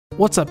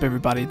What's up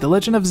everybody, The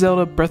Legend of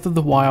Zelda Breath of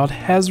the Wild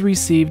has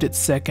received its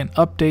second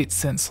update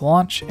since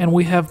launch, and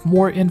we have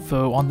more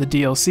info on the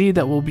DLC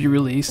that will be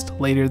released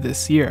later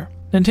this year.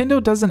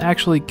 Nintendo doesn't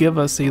actually give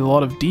us a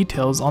lot of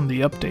details on the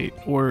update,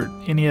 or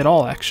any at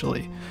all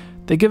actually.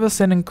 They give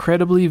us an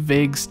incredibly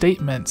vague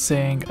statement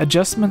saying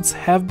adjustments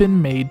have been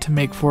made to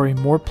make for a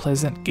more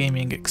pleasant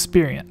gaming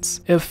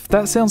experience. If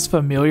that sounds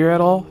familiar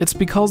at all, it's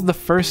because the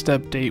first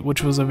update,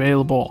 which was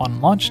available on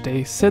launch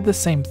day, said the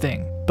same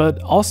thing, but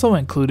also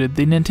included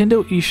the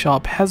Nintendo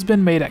eShop has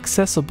been made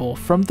accessible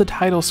from the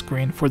title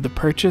screen for the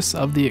purchase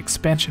of the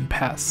expansion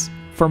pass.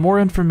 For more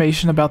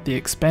information about the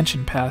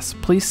expansion pass,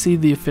 please see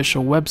the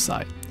official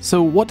website.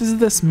 So what does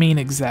this mean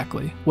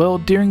exactly? Well,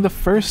 during the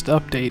first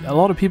update, a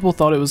lot of people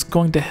thought it was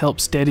going to help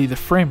steady the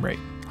frame rate.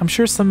 I'm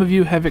sure some of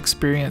you have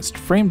experienced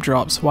frame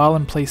drops while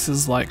in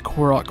places like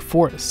Korok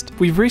Forest.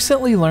 We've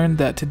recently learned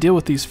that to deal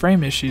with these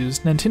frame issues,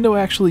 Nintendo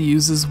actually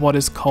uses what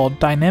is called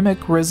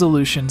dynamic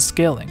resolution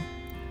scaling,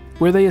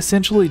 where they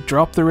essentially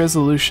drop the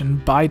resolution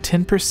by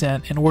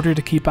 10% in order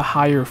to keep a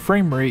higher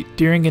frame rate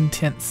during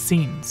intense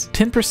scenes.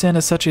 10%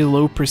 is such a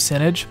low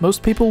percentage,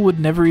 most people would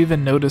never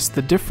even notice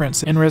the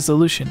difference in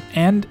resolution,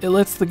 and it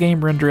lets the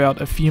game render out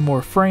a few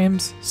more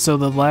frames, so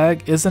the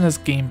lag isn't as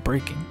game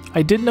breaking.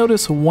 I did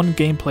notice one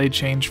gameplay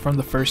change from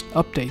the first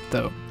update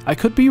though. I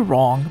could be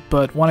wrong,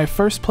 but when I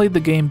first played the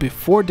game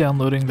before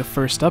downloading the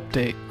first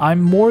update, I'm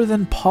more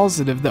than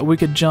positive that we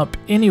could jump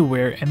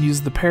anywhere and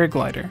use the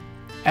paraglider.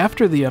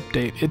 After the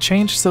update, it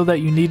changed so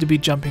that you need to be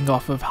jumping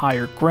off of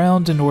higher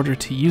ground in order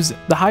to use it.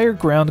 The higher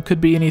ground could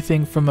be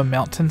anything from a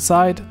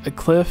mountainside, a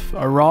cliff,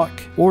 a rock,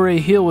 or a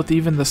hill with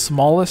even the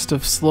smallest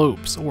of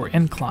slopes or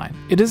incline.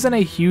 It isn't a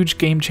huge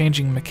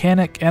game-changing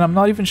mechanic, and I'm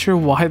not even sure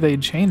why they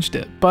changed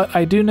it, but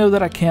I do know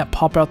that I can't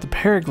pop out the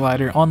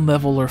paraglider on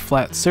level or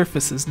flat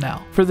surfaces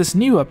now. For this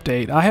new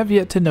update, I have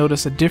yet to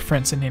notice a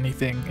difference in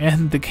anything,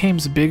 and the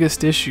game's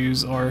biggest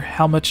issues are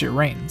how much it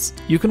rains.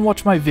 You can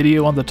watch my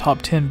video on the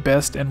top 10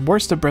 best and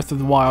worst of Breath of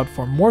the Wild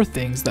for more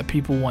things that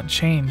people want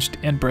changed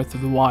in Breath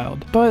of the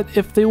Wild. But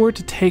if they were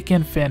to take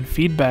in fan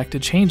feedback to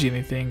change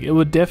anything, it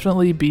would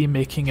definitely be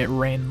making it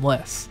rain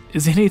less.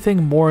 Is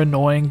anything more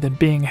annoying than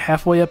being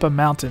halfway up a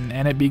mountain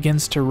and it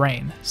begins to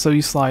rain, so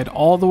you slide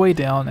all the way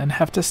down and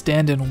have to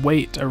stand and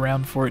wait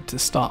around for it to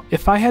stop?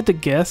 If I had to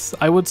guess,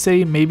 I would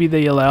say maybe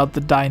they allowed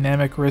the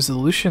dynamic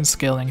resolution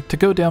scaling to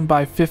go down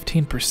by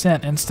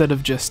 15% instead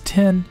of just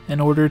 10 in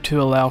order to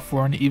allow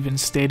for an even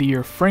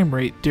steadier frame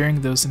rate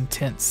during those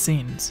intense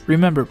scenes.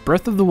 Remember,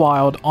 Breath of the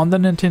Wild on the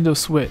Nintendo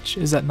Switch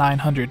is at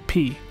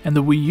 900p, and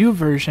the Wii U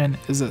version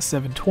is at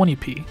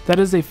 720p. That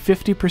is a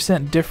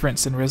 50%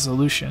 difference in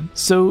resolution.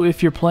 So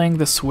if you're playing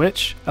the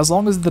Switch, as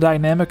long as the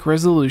dynamic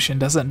resolution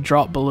doesn't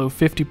drop below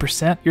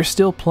 50%, you're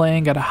still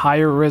playing at a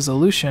higher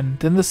resolution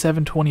than the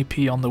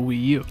 720p on the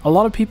Wii U. A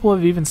lot of people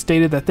have even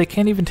stated that they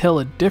can't even tell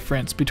a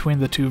difference between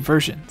the two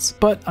versions,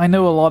 but I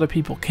know a lot of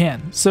people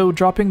can, so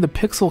dropping the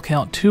pixel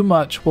count too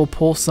much will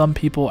pull some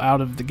people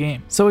out of the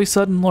game. So a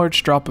sudden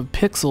large drop of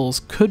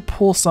pixels could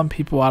pull some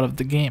people out of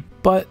the game.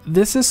 But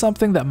this is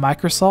something that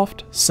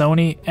Microsoft,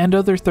 Sony, and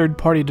other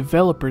third-party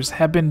developers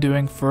have been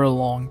doing for a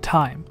long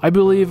time. I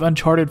believe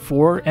Uncharted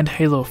 4 and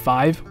Halo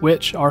 5,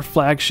 which are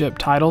flagship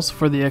titles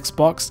for the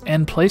Xbox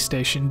and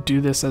PlayStation, do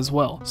this as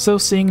well. So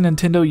seeing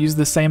Nintendo use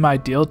the same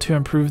ideal to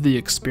improve the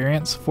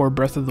experience for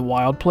Breath of the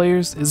Wild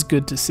players is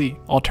good to see.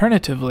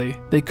 Alternatively,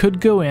 they could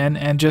go in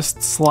and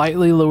just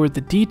slightly lower the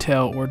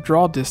detail or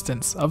draw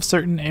distance of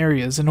certain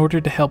areas in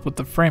order to help with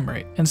the frame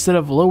rate, instead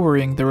of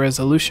lowering the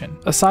resolution.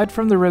 Aside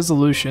from the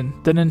resolution,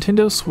 the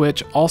Nintendo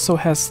Switch also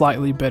has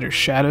slightly better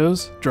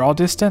shadows, draw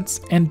distance,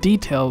 and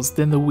details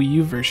than the Wii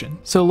U version,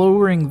 so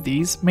lowering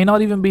these may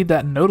not even be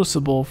that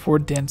noticeable for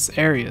dense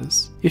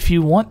areas. If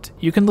you want,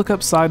 you can look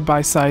up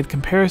side-by-side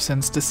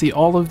comparisons to see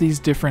all of these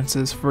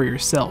differences for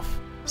yourself.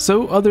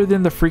 So other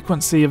than the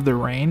frequency of the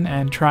rain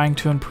and trying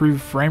to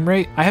improve frame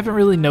rate, I haven't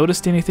really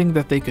noticed anything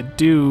that they could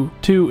do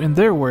to, in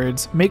their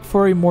words, make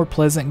for a more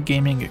pleasant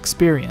gaming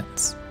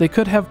experience. They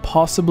could have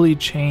possibly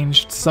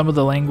changed some of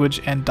the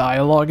language and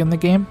dialogue in the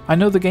game. I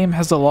know the game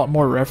has a lot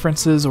more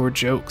references or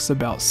jokes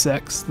about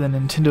sex than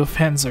Nintendo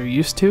fans are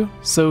used to,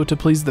 so to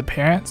please the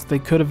parents, they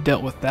could have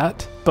dealt with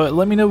that. But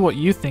let me know what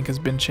you think has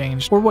been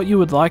changed or what you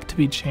would like to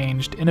be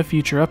changed in a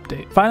future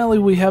update. Finally,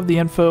 we have the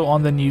info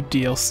on the new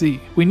DLC.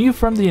 We knew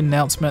from the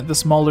announcement the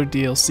smaller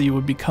DLC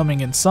would be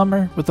coming in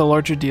summer, with the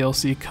larger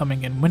DLC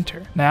coming in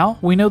winter. Now,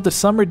 we know the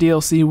summer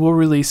DLC will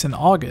release in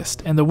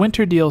August and the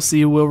winter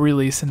DLC will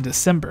release in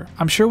December.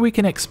 I'm sure we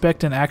can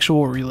expect an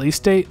actual release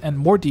date and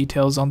more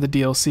details on the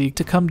DLC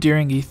to come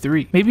during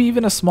E3. Maybe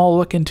even a small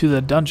look into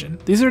the dungeon.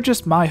 These are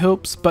just my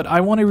hopes, but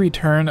I want a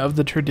return of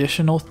the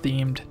traditional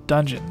themed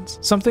dungeons.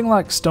 Something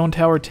like Stone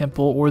Tower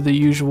Temple or the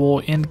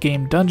usual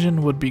endgame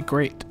dungeon would be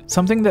great.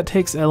 something that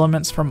takes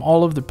elements from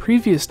all of the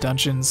previous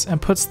dungeons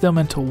and puts them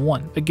into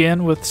one,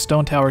 again with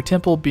Stone Tower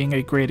Temple being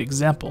a great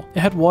example.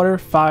 It had water,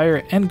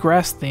 fire, and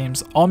grass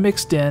themes all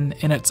mixed in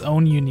its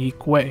own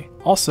unique way.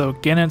 Also,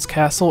 Ganon's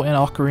castle in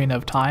Ocarina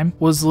of Time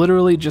was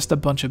literally just a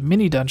bunch of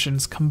mini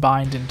dungeons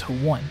combined into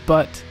one,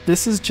 but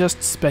this is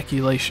just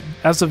speculation.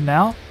 As of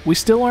now, we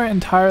still aren't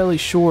entirely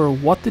sure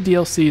what the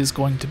DLC is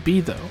going to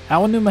be though.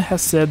 Aonuma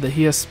has said that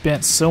he has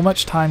spent so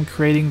much time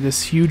creating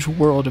this huge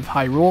world of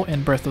Hyrule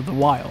in Breath of the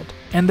Wild,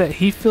 and that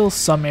he feels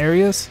some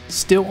areas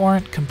still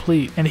aren't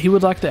complete and he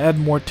would like to add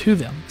more to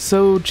them.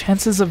 So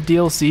chances of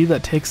DLC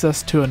that takes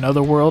us to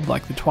another world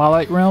like the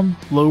Twilight Realm,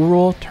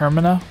 Lorule,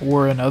 Termina,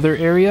 or another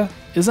area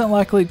isn't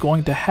likely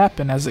going to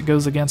happen, as it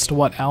goes against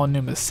what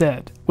Aonuma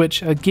said,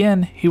 which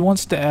again, he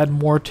wants to add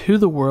more to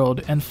the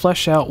world and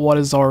flesh out what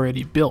is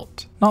already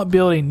built, not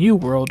build a new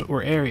world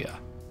or area.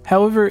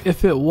 However,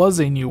 if it was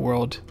a new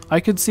world, I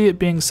could see it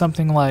being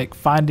something like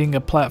finding a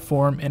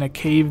platform in a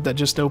cave that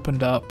just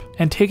opened up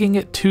and taking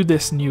it to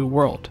this new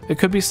world. It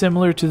could be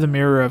similar to the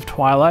Mirror of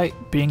Twilight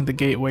being the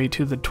gateway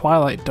to the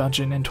Twilight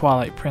dungeon in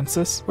Twilight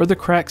Princess, or the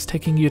cracks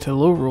taking you to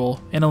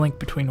Lorule in A Link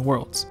Between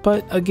Worlds.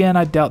 But again,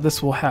 I doubt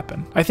this will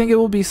happen. I think it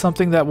will be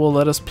something that will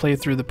let us play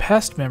through the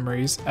past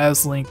memories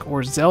as Link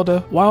or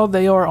Zelda while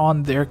they are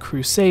on their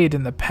crusade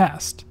in the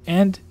past,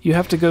 and you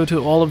have to go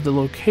to all of the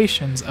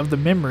locations of the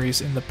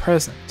memories in the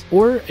present.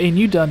 Or a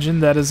new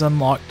dungeon that is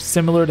unlocked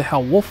similar to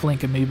how Wolf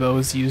Link amiibo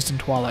is used in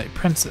Twilight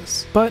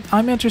Princess. But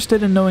I'm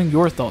interested in knowing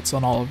your thoughts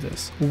on all of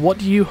this. What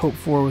do you hope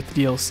for with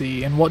the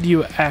DLC, and what do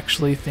you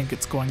actually think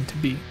it's going to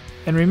be?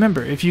 And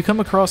remember, if you come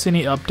across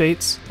any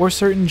updates or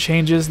certain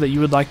changes that you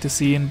would like to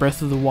see in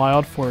Breath of the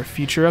Wild for a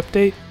future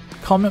update,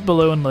 comment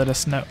below and let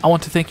us know. I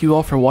want to thank you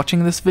all for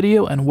watching this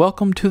video and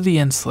welcome to the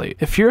End Slate.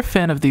 If you're a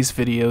fan of these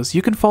videos,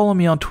 you can follow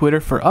me on Twitter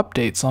for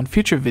updates on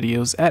future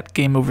videos at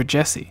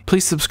GameOverJesse.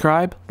 Please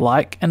subscribe,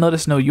 like, and let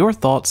us know your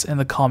thoughts in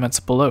the comments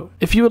below.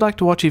 If you would like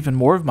to watch even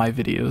more of my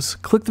videos,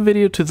 click the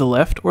video to the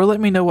left or let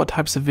me know what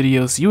types of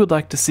videos you would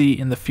like to see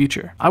in the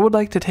future. I would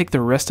like to take the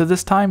rest of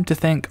this time to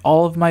thank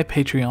all of my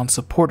Patreon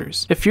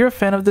supporters. If you're a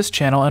fan of this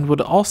channel and would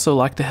also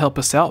like to help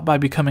us out by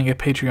becoming a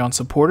Patreon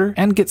supporter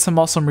and get some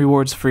awesome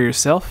rewards for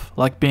yourself,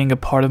 like being a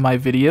part of my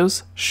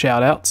videos,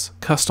 shoutouts,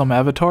 custom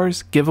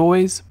avatars,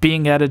 giveaways,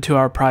 being added to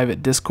our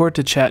private Discord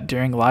to chat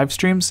during live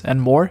streams,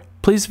 and more,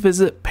 please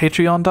visit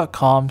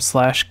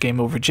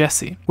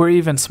patreon.com/GameOverJesse, where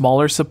even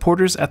smaller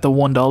supporters at the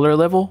 $1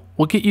 level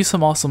will get you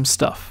some awesome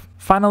stuff.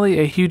 Finally,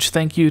 a huge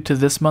thank you to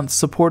this month's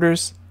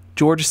supporters: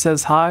 George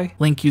Says Hi,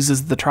 Link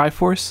Uses the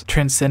Triforce,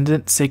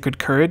 Transcendent Sacred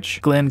Courage,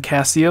 Glenn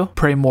Cassio,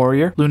 Prey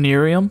Warrior,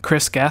 Lunarium,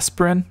 Chris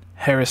Gasparin,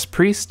 Harris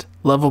Priest,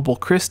 Lovable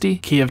Christie,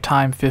 Key of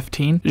Time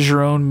 15,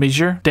 Jerome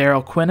Measure,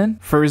 Daryl Quinnen,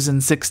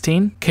 Furzin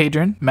 16,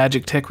 Kadron,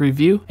 Magic Tech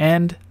Review,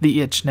 and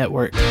the Itch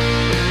Network.